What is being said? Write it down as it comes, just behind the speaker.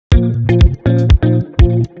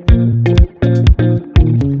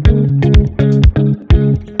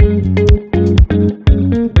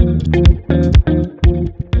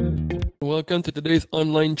to today's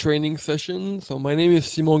online training session. So my name is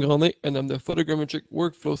Simon Grandin and I'm the photogrammetric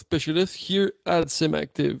workflow specialist here at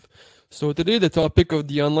SimActive. So today the topic of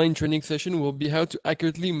the online training session will be how to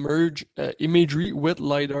accurately merge imagery with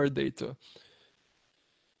LiDAR data.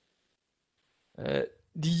 The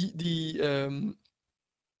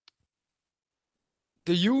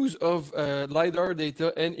use of LiDAR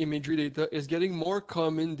data and imagery data is getting more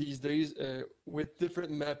common these days with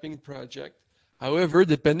different mapping projects. However,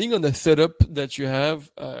 depending on the setup that you have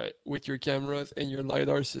with your cameras and your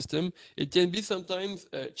LiDAR system, it can be sometimes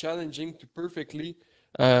challenging to perfectly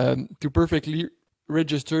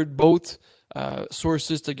register both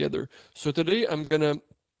sources together. So today I'm gonna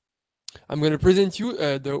present you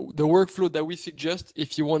the workflow that we suggest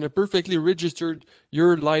if you want to perfectly register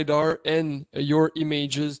your LiDAR and your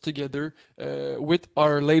images together with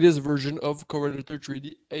our latest version of Correlator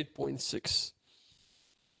 3D 8.6.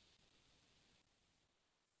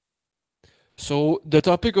 So the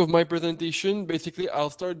topic of my presentation, basically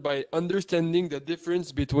I'll start by understanding the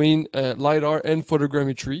difference between LiDAR and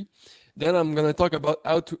photogrammetry. Then I'm going to talk about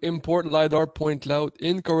how to import LiDAR point cloud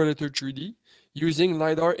in Correlator 3D using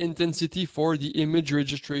LiDAR intensity for the image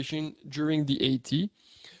registration during the AT,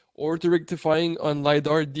 orthorectifying on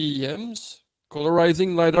LiDAR DEMs,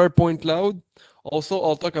 colorizing LiDAR point cloud. Also,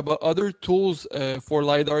 I'll talk about other tools for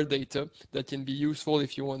LiDAR data that can be useful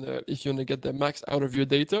if you want to get the max out of your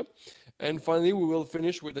data. And finally, we will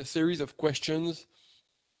finish with a series of questions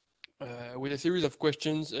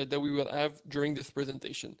that we will have during this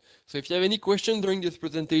presentation. So if you have any questions during this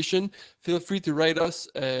presentation, feel free to write us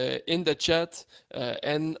in the chat,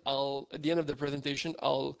 and at the end of the presentation,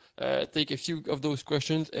 I'll take a few of those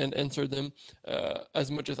questions and answer them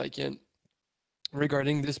as much as I can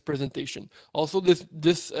regarding this presentation. Also,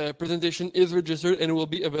 this presentation is registered and will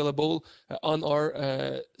be available on our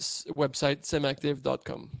website,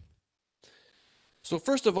 simactive.com. So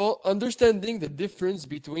first of all, understanding the difference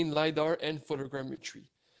between LiDAR and photogrammetry.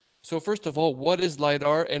 So first of all, what is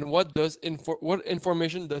LiDAR and what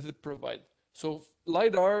information does it provide? So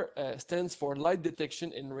LiDAR stands for light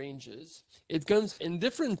detection in ranges. It comes in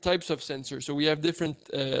different types of sensors. So we have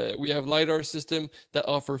LiDAR system that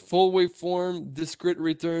offer full waveform, discrete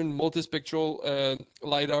return, multispectral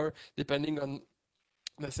LiDAR, depending on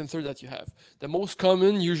the sensor that you have. The most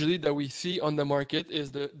common usually that we see on the market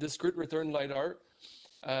is the discrete return LiDAR.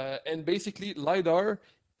 And basically LiDAR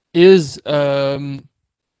is LiDAR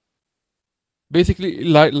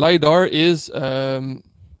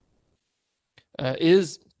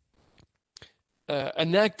is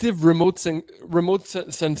an active remote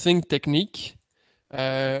sensing technique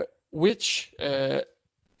which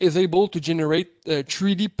is able to generate a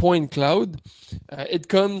 3D point cloud.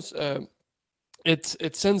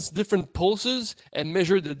 It sends different pulses and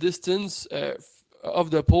measure the distance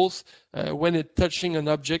of the pulse when it's touching an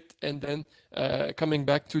object and then coming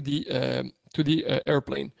back to the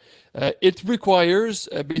airplane. It requires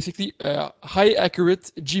basically high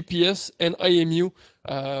accurate GPS and IMU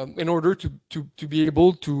in order to be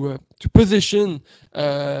able to position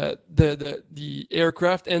the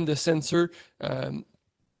aircraft and the sensor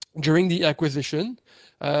during the acquisition.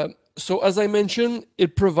 So as I mentioned,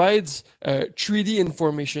 it provides 3D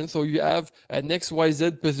information. So you have an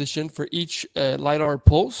XYZ position for each LiDAR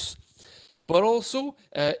pulse, but also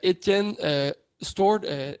it can store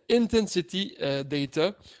intensity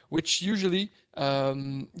data, which usually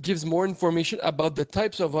gives more information about the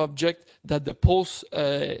types of object that the pulse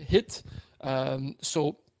hit.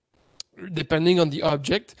 So depending on the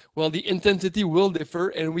object, well, the intensity will differ,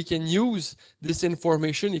 and we can use this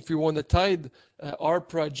information if we want to tie our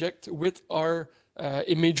project with our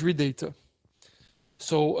imagery data.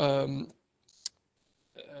 So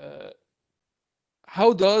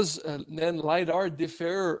how does then LiDAR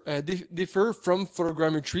differ from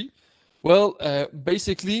photogrammetry? Well,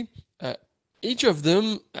 basically, each of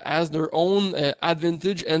them has their own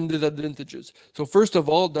advantage and disadvantages. So first of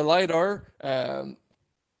all, the LiDAR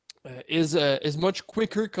is much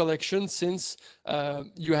quicker collection since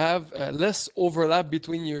you have less overlap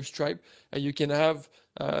between your stripe. You can have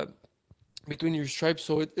between your stripes,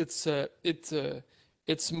 so it's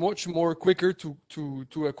much more quicker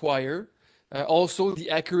to acquire. Also,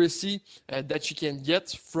 the accuracy that you can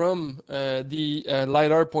get from the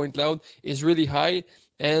LiDAR point cloud is really high,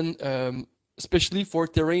 and especially for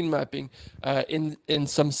terrain mapping. In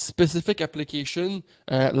some specific application,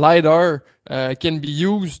 LiDAR can be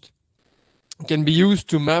used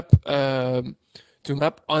to map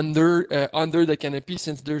under the canopy,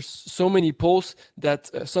 since there's so many poles that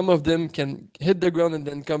some of them can hit the ground and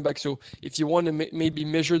then come back. So if you want to maybe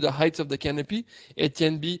measure the heights of the canopy, it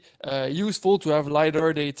can be useful to have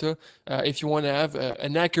LiDAR data if you want to have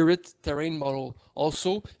an accurate terrain model.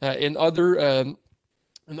 Also, in other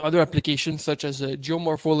applications such as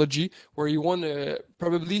geomorphology, where you want to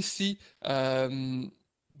probably see the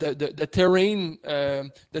terrain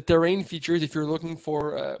features if you're looking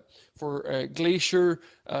for glacier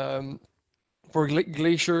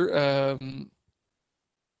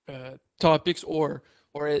topics or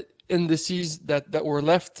indices that were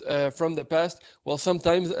left from the past. Well,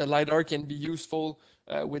 sometimes a lidar can be useful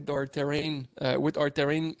with our terrain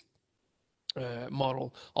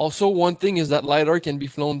model. Also, one thing is that LiDAR can be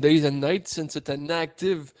flown days and nights since it's an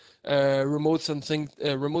active remote sensing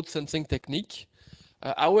technique.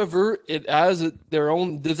 However, it has their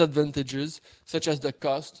own disadvantages, such as the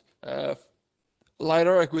cost.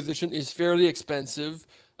 LiDAR acquisition is fairly expensive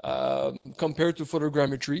compared to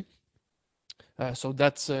photogrammetry. So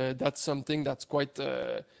that's something that's quite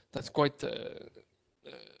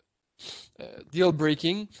deal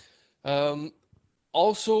breaking.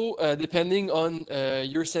 Also, depending on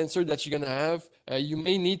your sensor that you're gonna have, you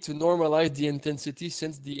may need to normalize the intensity,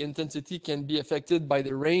 since the intensity can be affected by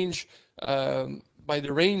the range of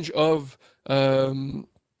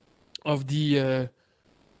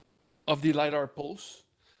the LiDAR pulse.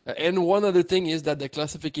 And one other thing is that the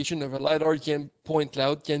classification of a LiDAR point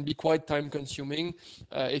cloud can be quite time consuming.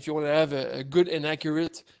 If you want to have a good and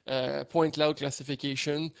accurate point cloud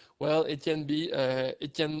classification, well, it can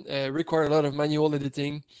require a lot of manual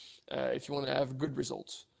editing if you want to have good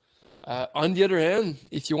results. On the other hand,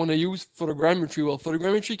 if you want to use photogrammetry, well,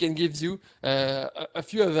 photogrammetry can give you a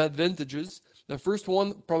few advantages. The first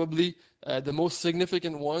one, probably the most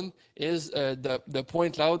significant one, is the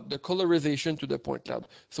point cloud, the colorization to the point cloud.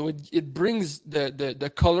 So it brings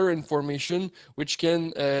the color information, which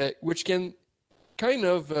can kind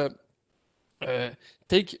of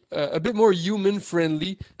take a bit more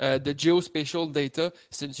human-friendly the geospatial data,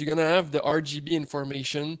 since you're gonna have the RGB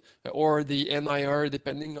information or the NIR,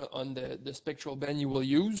 depending on the spectral band you will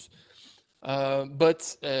use.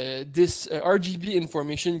 But this RGB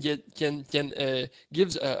information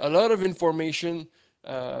gives a lot of information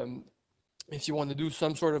if you want to do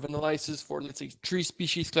some sort of analysis for, let's say, tree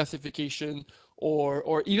species classification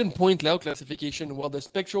or even point cloud classification. While the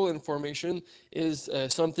spectral information is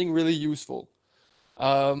something really useful.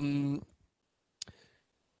 The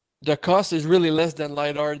cost is really less than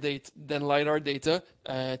LiDAR data.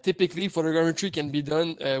 Typically, photogrammetry can be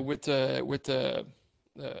done with a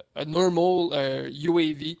normal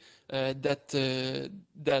UAV that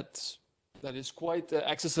is quite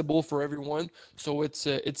accessible for everyone. So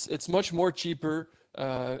it's much more cheaper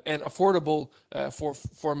and affordable for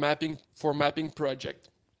mapping project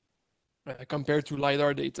compared to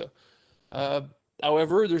LiDAR data.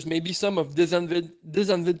 However, there's maybe some of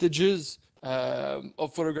disadvantages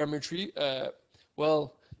of photogrammetry.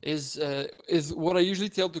 Well, is what I usually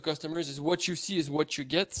tell to customers is what you see is what you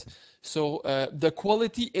get. So the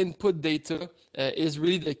quality input data is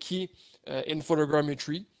really the key in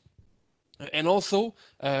photogrammetry. And also,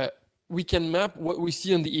 we can map what we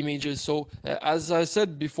see on the images. So as I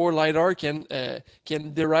said before, LiDAR can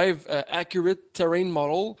derive accurate terrain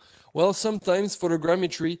model. Well, sometimes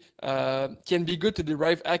photogrammetry can be good to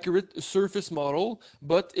derive accurate surface model,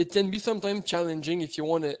 but it can be sometimes challenging if you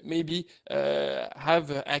want to maybe have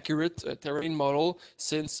an accurate terrain model,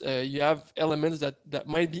 since you have elements that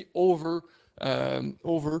might be over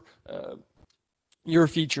your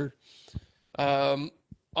feature.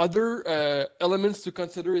 Other elements to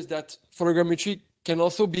consider is that photogrammetry can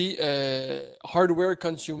also be hardware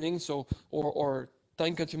consuming, so or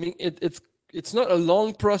time consuming. It's not a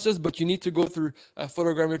long process, but you need to go through a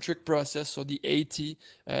photogrammetric process. So the AT,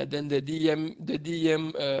 then the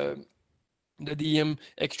DEM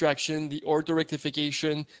extraction, the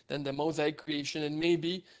orthorectification, then the mosaic creation, and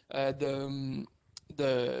maybe the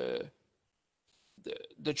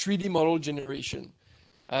 3D model generation.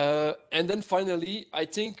 And then finally, I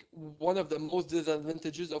think one of the most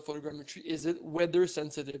disadvantages of photogrammetry is it weather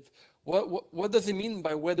sensitive. What does it mean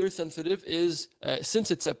by weather sensitive is since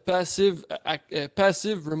it's a passive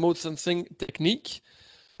remote sensing technique,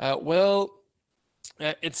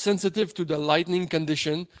 it's sensitive to the lighting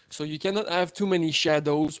condition, so you cannot have too many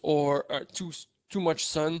shadows or too much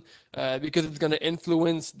sun because it's going to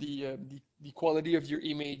influence the quality of your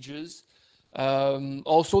images.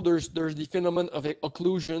 Also, there's the phenomenon of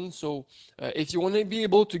occlusion. So if you want to be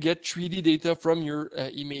able to get 3D data from your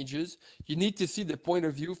images, you need to see the point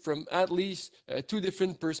of view from at least two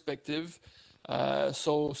different perspectives.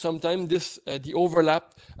 So sometimes the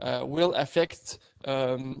overlap will affect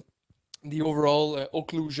the overall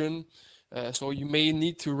occlusion. So you may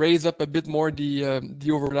need to raise up a bit more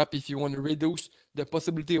the overlap if you want to reduce the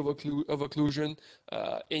possibility of occlusion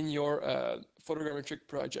in your photogrammetric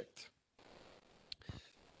project.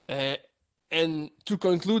 Uh, and to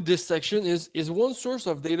conclude this section is one source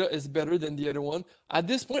of data is better than the other one? At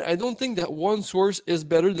this point, I don't think that one source is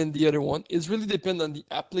better than the other one. It's really depend on the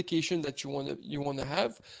application that you want to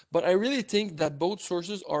have. But I really think that both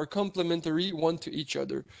sources are complementary one to each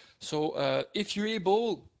other. So if you're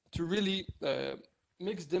able to really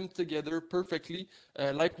mix them together perfectly,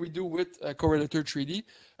 like we do with Correlator 3D,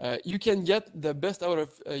 you can get the best out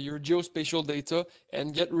of your geospatial data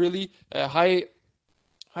and get really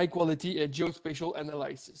high quality geospatial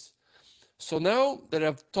analysis. So now that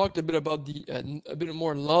I've talked a bit about the a bit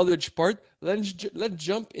more knowledge part, let's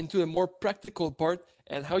jump into the more practical part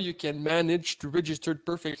and how you can manage to register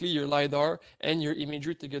perfectly your LiDAR and your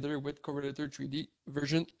imagery together with Correlator 3D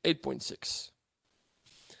version 8.6.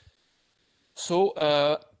 So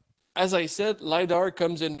as I said, LiDAR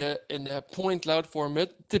comes in a point cloud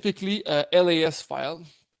format, typically a LAS file.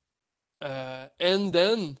 And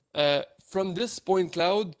then from this point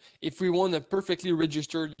cloud, if we want to perfectly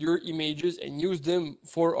register your images and use them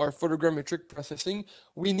for our photogrammetric processing,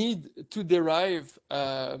 we need to derive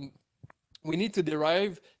uh,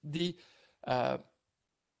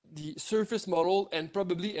 the surface model and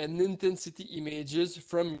probably an intensity images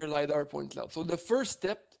from your LiDAR point cloud. So the first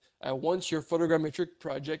step, once your photogrammetric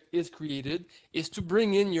project is created, is to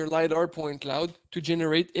bring in your LiDAR point cloud to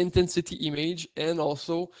generate intensity image and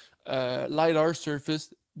also LiDAR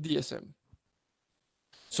surface DSM.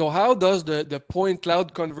 So how does the point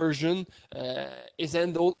cloud conversion is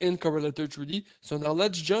handled in Correlator 3D? So now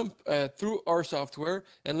let's jump through our software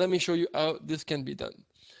and let me show you how this can be done.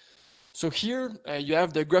 So here you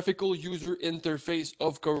have the graphical user interface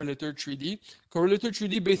of Correlator 3D. Correlator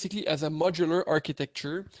 3D basically has a modular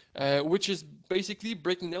architecture, which is basically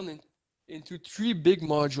breaking down into three big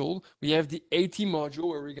modules. We have the AT module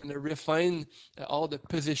where we're going to refine all the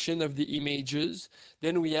position of the images.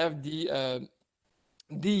 Then we have the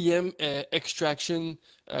DEM extraction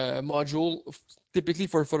module, typically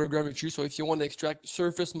for photogrammetry. So if you want to extract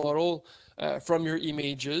surface model from your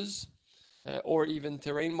images, or even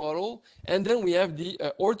terrain model. And then we have the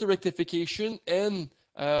orthorectification and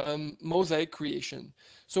mosaic creation.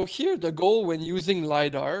 So here the goal when using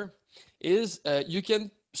LiDAR is you can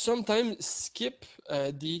sometimes skip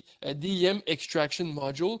the DEM extraction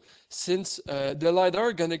module since the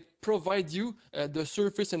LiDAR gonna provide you the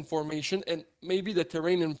surface information and maybe the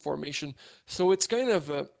terrain information. So it's kind of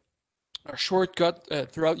a shortcut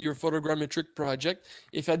throughout your photogrammetric project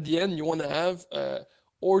if at the end you want to have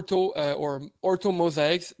ortho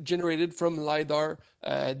mosaics generated from LiDAR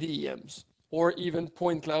DEMs or even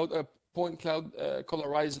point cloud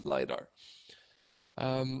colorized LiDAR.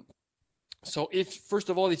 So if first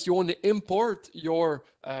of all, if you want to import your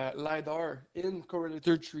LiDAR in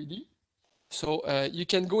Correlator 3D, so you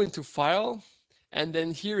can go into File and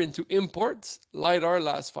then here into Imports, LiDAR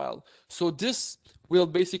last file. So this will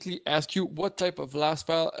basically ask you what type of last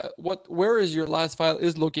file, where is your last file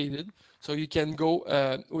is located. So you can go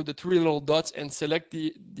with the three little dots and select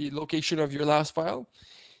the location of your last file.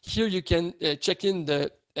 Here you can check in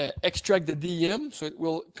the extract the DEM, so it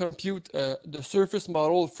will compute the surface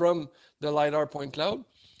model from the LiDAR point cloud.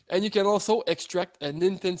 And you can also extract an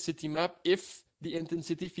intensity map if the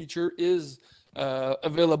intensity feature is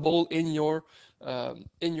available in your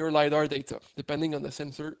LiDAR data, depending on the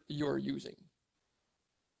sensor you're using.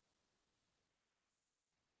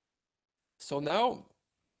 So now,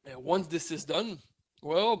 once this is done,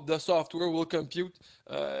 well, the software will compute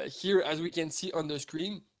here, as we can see on the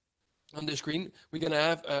screen. We're gonna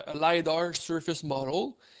have a LiDAR surface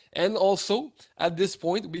model, and also at this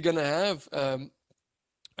point we're gonna have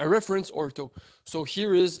a reference ortho. So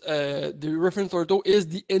here is the reference ortho is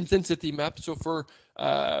the intensity map. So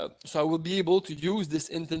so I will be able to use this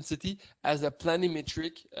intensity as a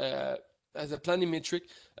planimetric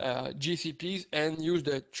GCPs and use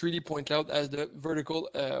the 3D point cloud as the vertical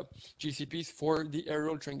GCPs for the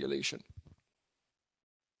aerial triangulation.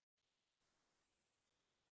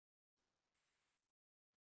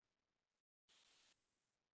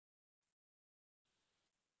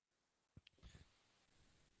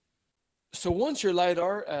 So once your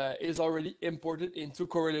LiDAR is already imported into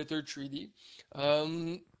Correlator 3D,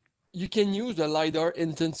 you can use the LiDAR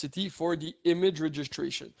intensity for the image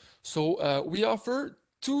registration. So we offer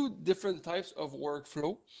two different types of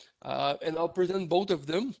workflow, and I'll present both of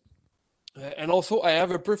them. And also, I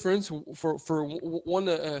have a preference for one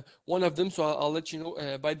of them, so I'll let you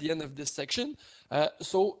know by the end of this section.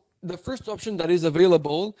 So the first option that is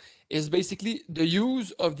available is basically the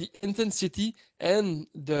use of the intensity and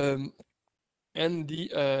the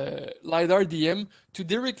LiDAR DM to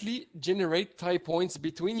directly generate tie points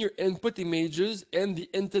between your input images and the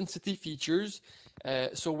intensity features.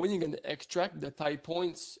 So when you're going to extract the tie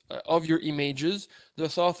points of your images, the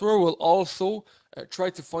software will also try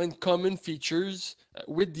to find common features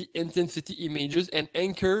with the intensity images and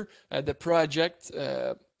anchor the project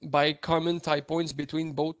by common tie points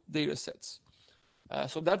between both data sets.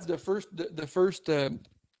 So that's the first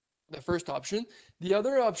option. The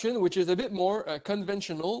other option, which is a bit more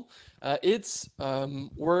conventional, it's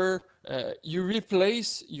where you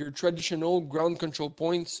replace your traditional ground control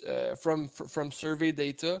points from survey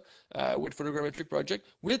data with photogrammetric project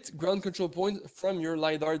with ground control points from your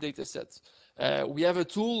LiDAR data sets. We have a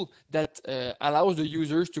tool that allows the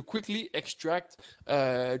users to quickly extract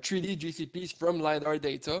 3D GCPs from LiDAR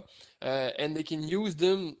data, and they can use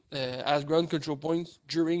them as ground control points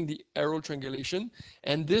during the aerial triangulation.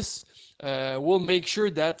 And this will make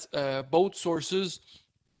sure that both sources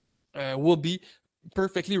will be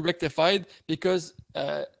perfectly rectified, because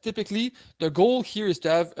typically the goal here is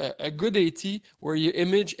to have a good AT where your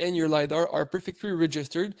image and your LiDAR are perfectly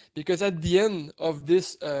registered, because at the end of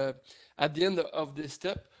this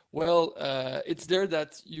step, well, it's there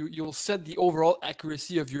that you'll set the overall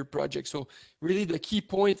accuracy of your project. So really the key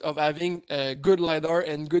point of having good LiDAR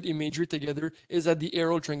and good imagery together is at the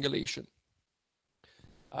aerial triangulation.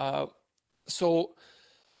 So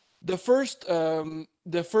the first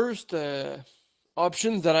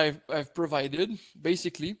option that I've provided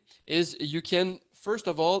basically is you can first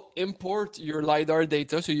of all import your LiDAR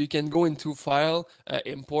data. So you can go into File,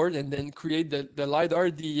 Import, and then create the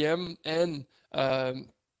LiDAR DEM and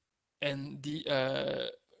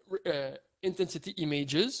the intensity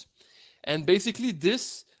images. And basically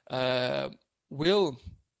this will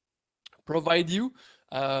provide you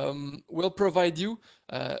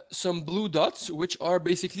some blue dots, which are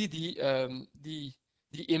basically the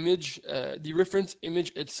image, the reference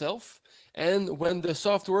image itself. And when the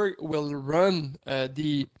software will run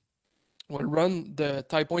the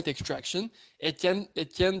tie point extraction, it can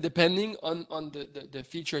depending on the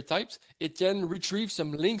feature types, it can retrieve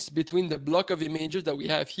some links between the block of images that we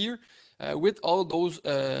have here with all those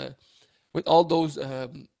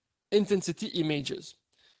intensity images.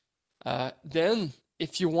 Then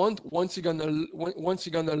if you want, once you're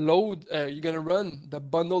gonna load, you're gonna run the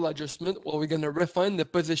bundle adjustment, or we're gonna refine the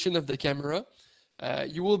position of the camera,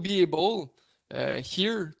 you will be able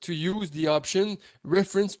here to use the option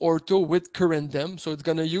reference ortho with current DEM. So it's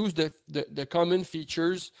gonna use the common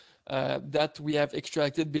features that we have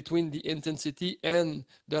extracted between the intensity and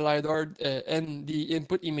the LiDAR and the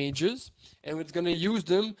input images, and it's going to use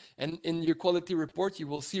them, and in your quality report you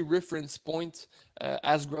will see reference points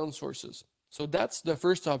as ground sources. So that's the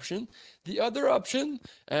first option. The other option,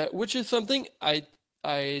 which is something I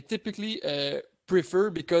typically prefer,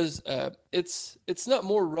 because it's not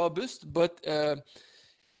more robust, but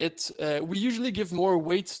we usually give more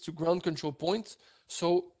weight to ground control points.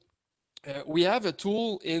 So we have a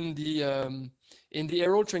tool in the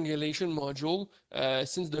aerial triangulation module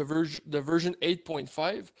since the version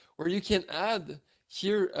 8.5, where you can add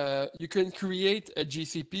here, you can create a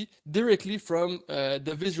GCP directly from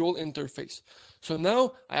the visual interface. So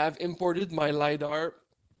now I have imported my LiDAR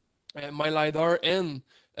and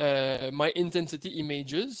my intensity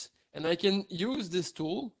images, and I can use this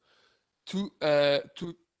tool to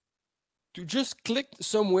just click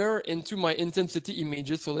somewhere into my intensity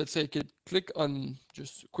images. So let's say I could click on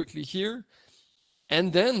just quickly here,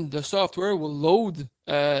 and then the software will load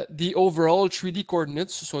the overall 3D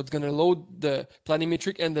coordinates. So it's going to load the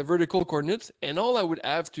planimetric and the vertical coordinates, and all I would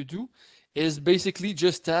have to do is basically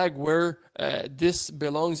just tag where this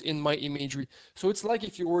belongs in my imagery. So it's like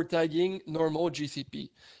if you were tagging normal GCP.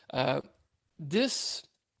 This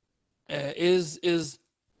is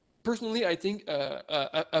personally, I think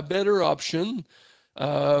a better option.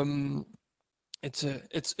 It's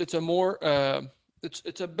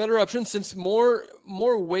a better option, since more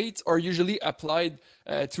weights are usually applied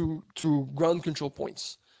to ground control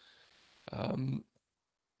points.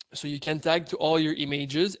 So you can tag to all your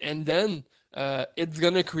images, and then it's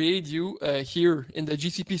gonna create you here in the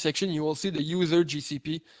GCP section. You will see the user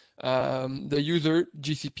GCP,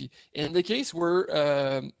 In the case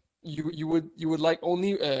where you would like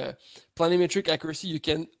only planimetric accuracy, you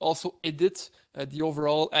can also edit the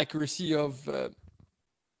overall accuracy of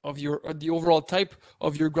the overall type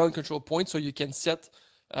of your ground control point. So you can set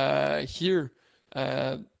here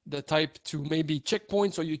the type to maybe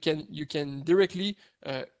checkpoints, or you can directly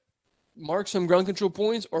mark some ground control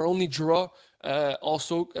points, or only draw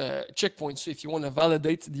also checkpoints if you want to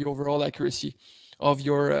validate the overall accuracy of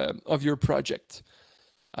your project.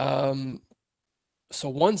 So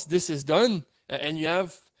once this is done, and you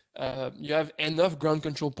have enough ground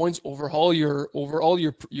control points overall your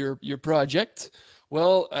project,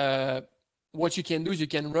 well, what you can do is you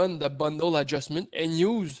can run the bundle adjustment and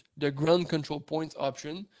use the ground control points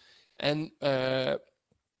option. And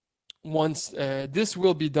once this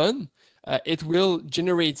will be done, it will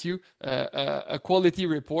generate you a quality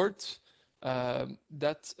report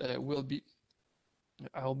that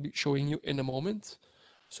I'll be showing you in a moment.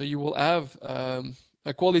 So you will have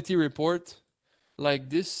a quality report like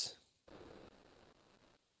this.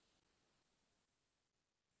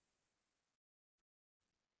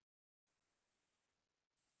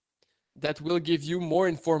 That will give you more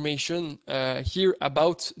information here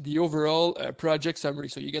about the overall project summary.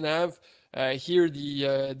 So you're gonna have here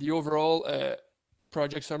the overall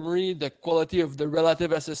project summary, the quality of the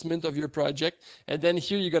relative assessment of your project, and then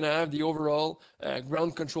here you're gonna have the overall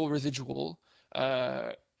ground control residual,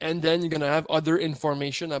 and then you're gonna have other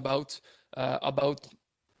information about the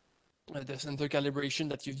center calibration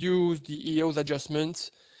that you've used, the EOS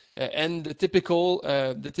adjustments, and the typical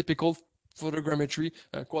photogrammetry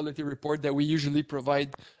quality report that we usually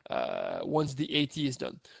provide once the AT is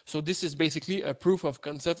done. So this is basically a proof of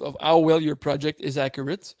concept of how well your project is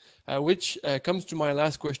accurate, which comes to my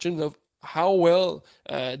last question of how well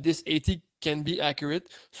this AT can be accurate.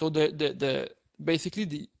 So basically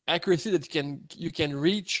the accuracy that you can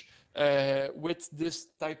reach with this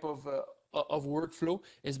type of workflow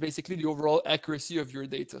is basically the overall accuracy of your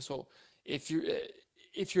data. So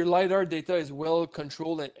if your LiDAR data is well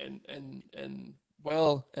controlled and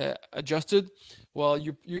well adjusted, well,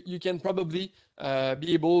 you can probably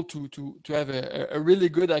be able to have a really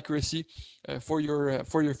good accuracy for your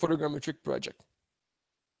photogrammetric project.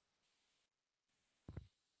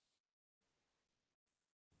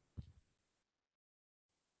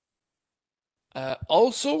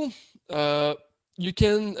 Also, you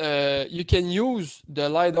can use the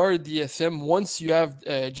LiDAR DSM once you have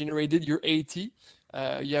generated your AT.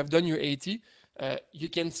 You have done your AT. You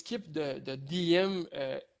can skip the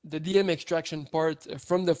DM extraction part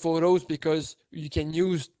from the photos, because you can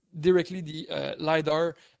use directly the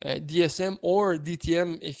LiDAR DSM or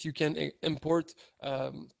DTM if you can import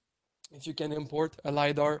a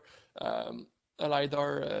LiDAR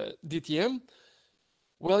DTM.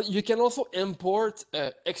 Well, you can also import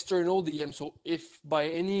external DM. So if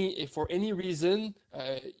for any reason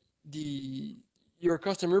your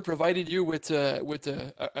customer provided you with a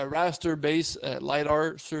raster-based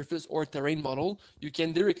LiDAR surface or terrain model, you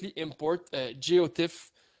can directly import a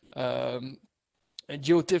GeoTIFF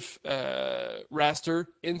raster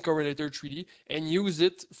in Correlator 3D and use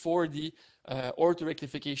it for the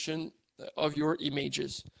orthorectification of your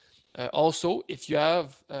images. Also, if you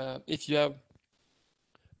have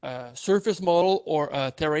a surface model or a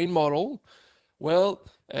terrain model, well,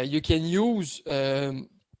 you can use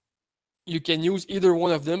either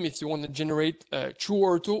one of them if you want to generate true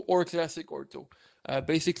ortho or classic ortho.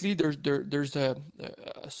 Basically, there's a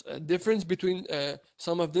difference between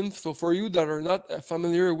some of them. So for you that are not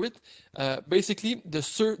familiar with, basically the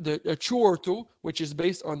true ortho, which is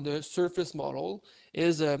based on the surface model,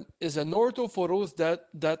 is an ortho photos that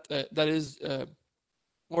is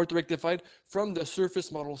orthorectified from the surface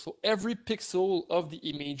model. So every pixel of the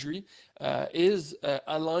imagery is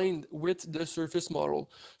aligned with the surface model.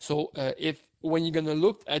 So when you're gonna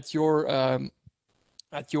look at your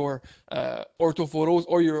ortho photos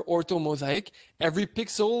or your ortho mosaic, every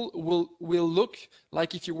pixel will look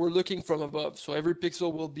like if you were looking from above. So every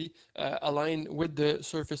pixel will be aligned with the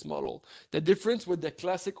surface model. The difference with the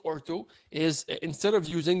classic ortho is instead of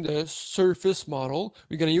using the surface model,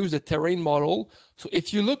 we're going to use the terrain model. So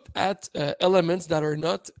if you look at elements that are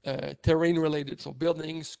not terrain related, so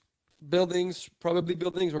buildings, probably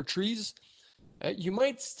buildings or trees, you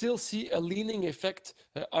might still see a leaning effect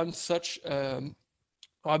on such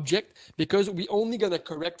object, because we only gonna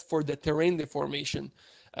correct for the terrain deformation.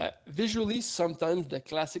 Visually, sometimes the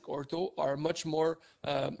classic ortho are much more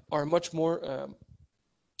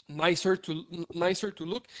nicer to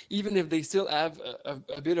look, even if they still have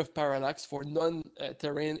a bit of parallax for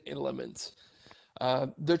non-terrain elements.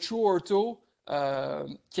 The true ortho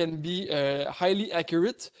can be highly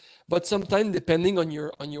accurate, but sometimes depending on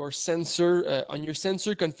your sensor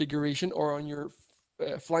configuration or on your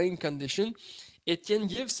flying condition, it can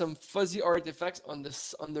give some fuzzy artifacts on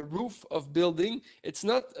the roof of building. It's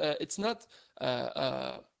not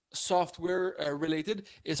software related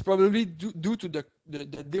is probably due to the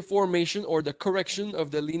deformation or the correction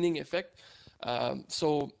of the leaning effect.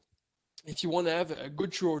 So if you want to have a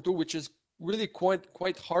good true ortho, which is really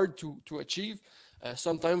quite hard to achieve,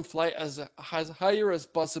 sometimes fly as higher as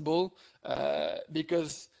possible,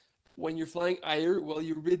 because when you're flying higher, well,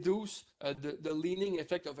 you reduce the leaning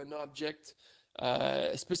effect of an object.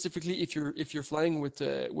 Specifically, if you're flying with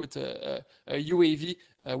a UAV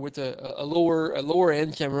with a lower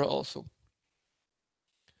end camera also.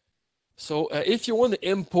 So if you want to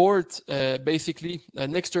import basically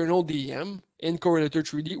an external DEM in Correlator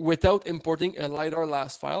 3D without importing a LiDAR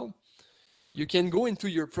last file, you can go into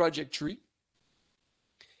your project tree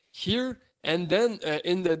here, and then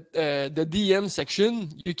in the DEM section,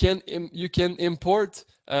 you can import,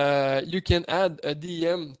 you can add a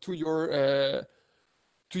DEM to your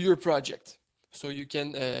project. So you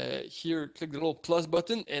can here click the little plus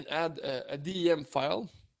button and add a DEM file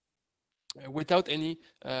without any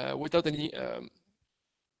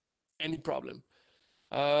any problem.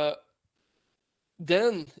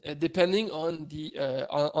 Then, depending on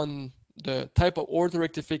the type of ortho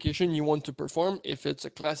rectification you want to perform, if it's a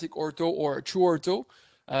classic ortho or a true ortho,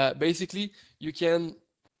 basically you can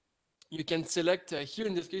select here.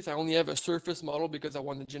 In this case, I only have a surface model because I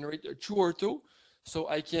want to generate a true ortho. So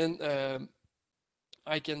I can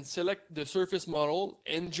select the surface model,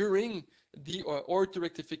 and during the ortho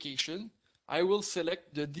rectification, I will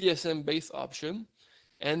select the DSM base option,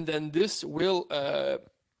 and then this will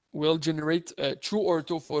generate true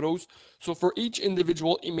ortho photos. So for each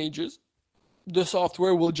individual images, the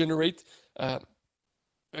software will generate a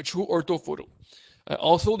true ortho photo.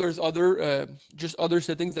 Also, there's just other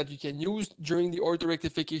settings that you can use during the ortho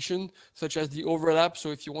rectification, such as the overlap.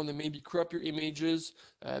 So if you want to maybe crop your images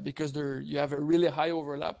because you have a really high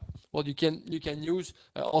overlap, well, you can use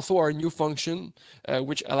also our new function,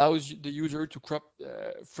 which allows the user to crop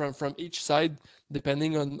from each side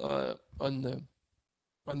depending on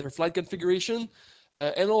their flight configuration.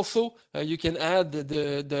 And also, you can add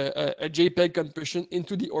a JPEG compression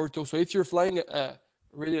into the ortho. So if you're flying a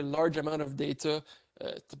really large amount of data,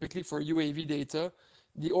 typically for UAV data,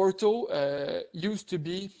 the ortho used to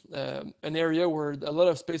be an area where a lot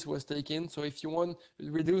of space was taken. So if you want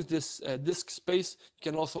to reduce this disk space,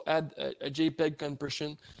 you can also add a JPEG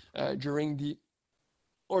compression during the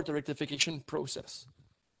ortho rectification process.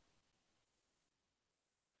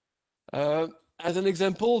 As an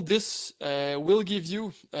example, this will give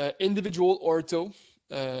you individual ortho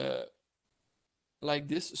like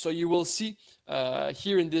this. So you will see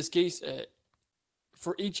here in this case,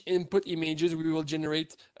 for each input images, we will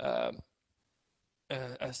generate an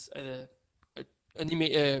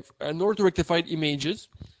ortho-rectified images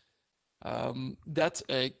that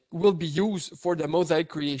will be used for the mosaic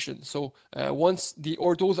creation. So once the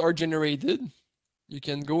orthos are generated, you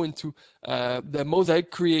can go into the mosaic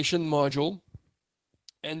creation module,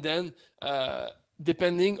 and then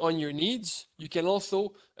depending on your needs, you can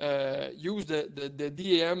also use the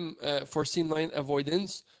DEM for scene line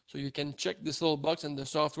avoidance. So you can check this little box, and the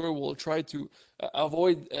software will try to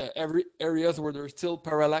avoid every areas where there's still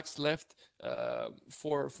parallax left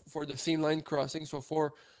for the scene line crossing. So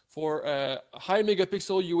for high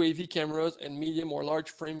megapixel UAV cameras and medium or large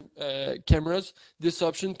frame cameras, this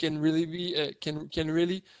option can really be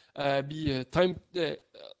time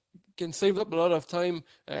can save up a lot of time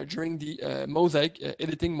during the mosaic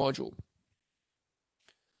editing module.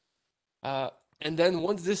 And then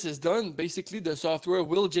once this is done, basically the software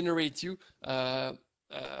will generate you a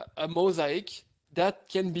mosaic that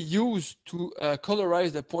can be used to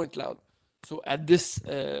colorize the point cloud. So at this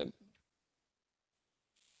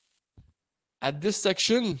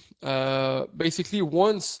section, basically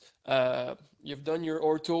once you've done your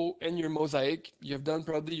ortho and your mosaic, you've done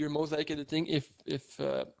probably your mosaic editing if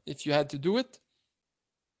you had to do it,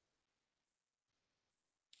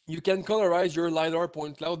 you can colorize your LiDAR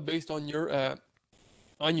point cloud based on your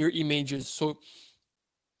images. So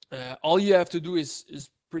all you have to do is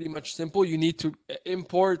pretty much simple. You need to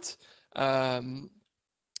import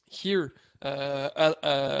here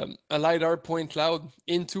a LiDAR point cloud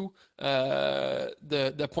into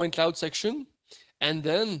the point cloud section, and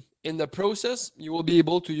then in the process you will be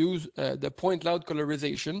able to use the point cloud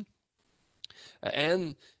colorization,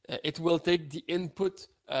 and it will take the input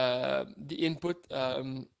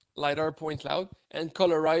LiDAR point cloud and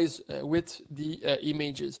colorize with the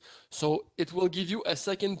images. So it will give you a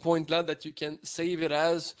second point cloud that you can save it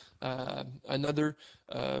as another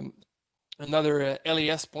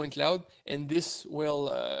LAS point cloud, and this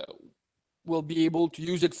will will be able to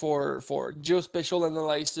use it for geospatial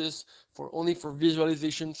analysis, only for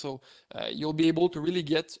visualization. So you'll be able to really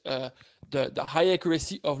get the high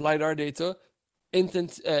accuracy of LiDAR data,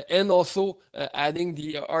 and also adding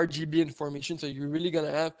the RGB information. So you're really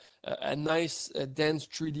gonna have a nice dense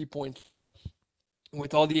 3D point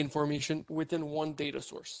with all the information within one data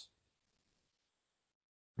source.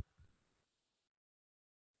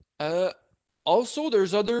 Also,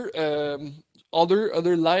 there's other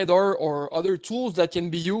LiDAR or other tools that can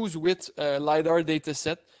be used with LiDAR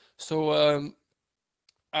dataset. So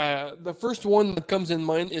the first one that comes in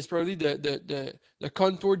mind is probably the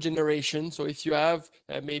contour generation. So if you have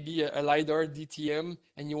maybe a LiDAR DTM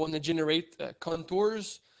and you want to generate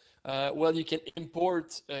contours, well, you can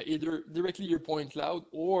import either directly your point cloud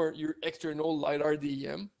or your external LiDAR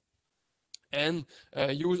DEM and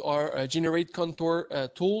use our generate contour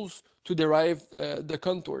tools to derive the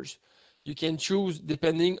contours. You can choose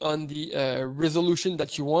depending on the resolution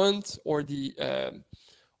that you want or the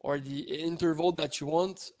interval that you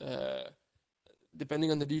want,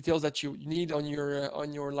 depending on the details that you need on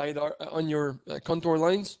your LiDAR on your contour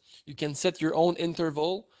lines. You can set your own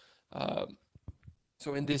interval.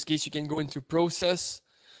 So in this case, you can go into process,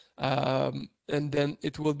 and then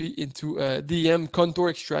it will be into DM contour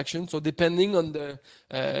extraction. So depending on the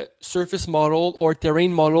surface model or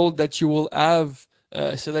terrain model that you will have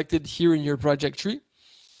selected here in your project tree,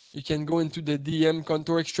 you can go into the DM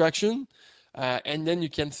contour extraction, and then you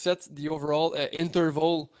can set the overall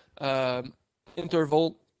interval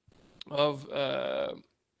of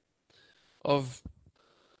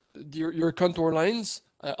your contour lines.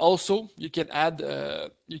 Also, you can add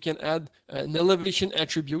an elevation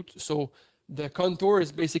attribute. So the contour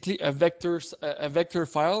is basically a vector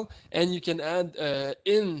file, and you can add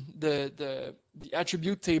in the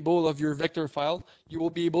attribute table of your vector file. You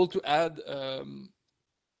will be able to add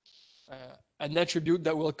an attribute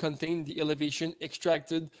that will contain the elevation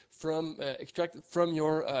extracted from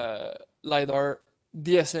your LiDAR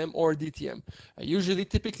DSM or DTM.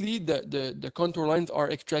 Typically, the contour lines are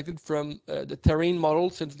extracted from the terrain model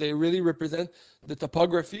since they really represent the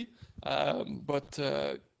topography. But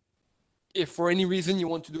if for any reason you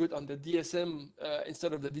want to do it on the DSM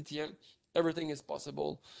instead of the DTM, everything is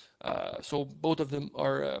possible. So both of them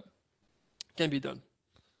can be done.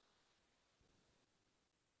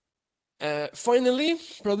 Finally,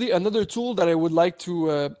 probably another tool that I would like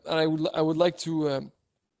to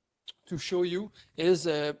show you is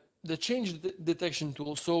the change detection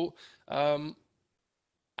tool. So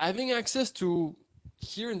having access to,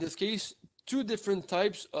 here in this case, two different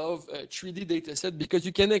types of 3D data set, because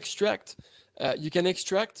you can extract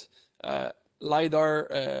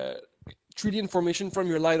LiDAR 3D information from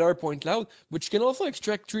your LiDAR point cloud, which can also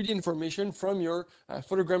extract 3D information from your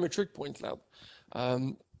photogrammetric point cloud.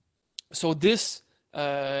 So those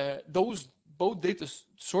both data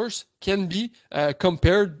source can be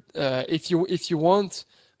compared if you want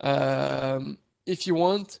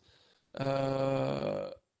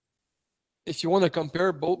to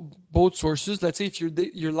compare both sources. Let's say if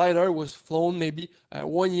your LiDAR was flown maybe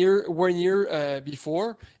 1 year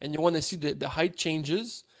before, and you want to see the height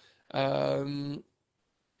changes,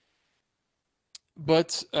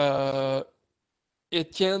 but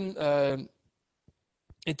it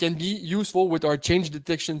can be useful with our change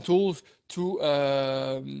detection tools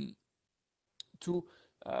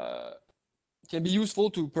can be useful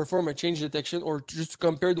to perform a change detection or just to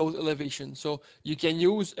compare those elevations. So you can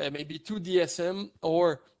use maybe 2 DSM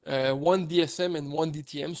or 1 DSM and 1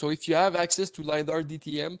 DTM. So if you have access to LiDAR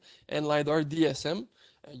DTM and LiDAR DSM,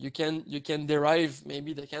 you can derive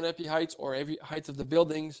maybe the canopy heights or every height of the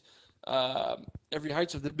buildings,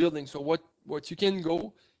 So what you can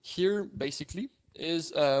go here basically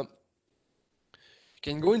is you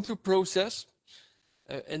can go into process,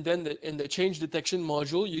 and then in the change detection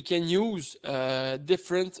module, you can use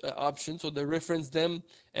different options, so the reference DEM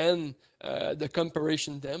and the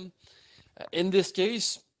comparison DEM. In this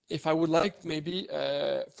case, if I would like maybe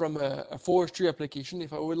from a forestry application,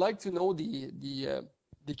 if I would like to know the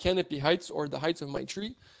canopy heights or the heights of my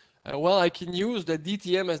tree, well, I can use the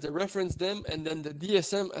DTM as the reference DEM and then the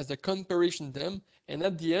DSM as the comparison DEM. And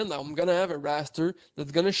at the end, I'm gonna have a raster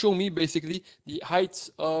that's gonna show me basically the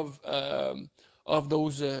heights of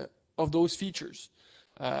those features.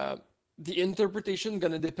 The interpretation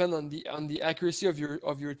gonna depend on the accuracy of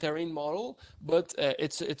your terrain model, but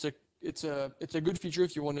it's a good feature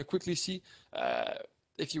if you want to quickly see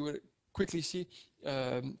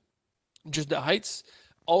just the heights.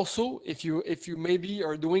 Also, if you maybe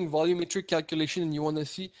are doing volumetric calculation and you want to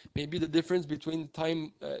see maybe the difference between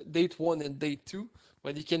date 1 and date 2,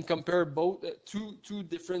 but you can compare both two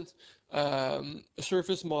different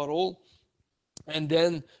surface model, and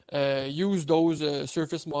then use those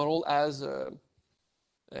surface model uh,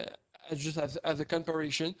 as a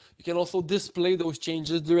comparison. You can also display those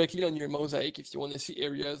changes directly on your mosaic if you want to see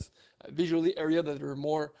areas visually, area that are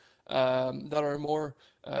more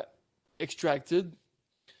extracted.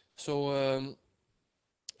 So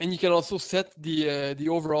and you can also set the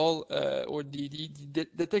overall or the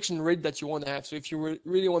detection rate that you want to have. So if you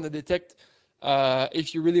really want to detect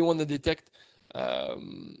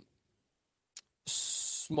um,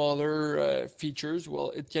 smaller features, well,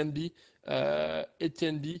 it can be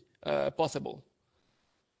possible.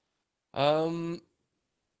 Um,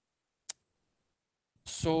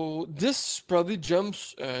 so this probably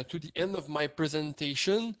jumps to the end of my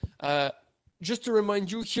presentation. Just to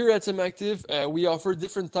remind you, here at SimActive, we offer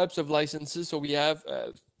different types of licenses. So we have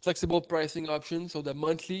flexible pricing options, so the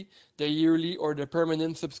monthly, the yearly, or the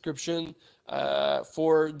permanent subscription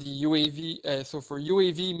for the UAV. So for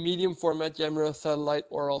UAV, medium format camera, satellite,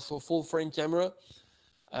 or also full frame camera.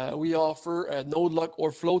 We offer a node lock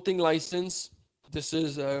or floating license. This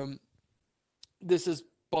is this is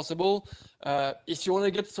possible. If you want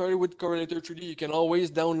to get started with Correlator 3D, you can always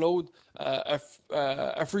download a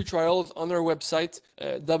free trials on our website,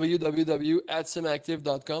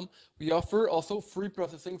 www.simactive.com. We offer also free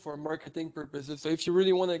processing for marketing purposes. So if you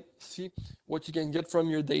really want to see what you can get from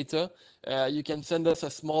your data, you can send us a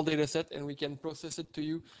small data set and we can process it to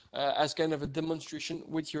you as kind of a demonstration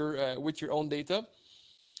with your own data.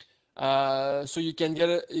 So you can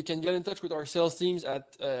get in touch with our sales teams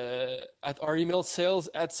at our email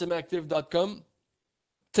sales@simactive.com.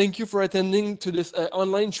 Thank you for attending to this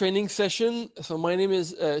online training session. So my name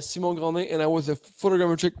is Simon Grandin, and I was a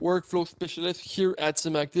photogrammetric workflow specialist here at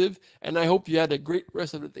SimActive, and I hope you had a great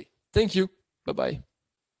rest of the day. Thank you. Bye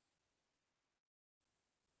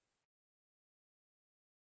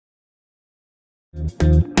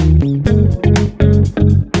bye.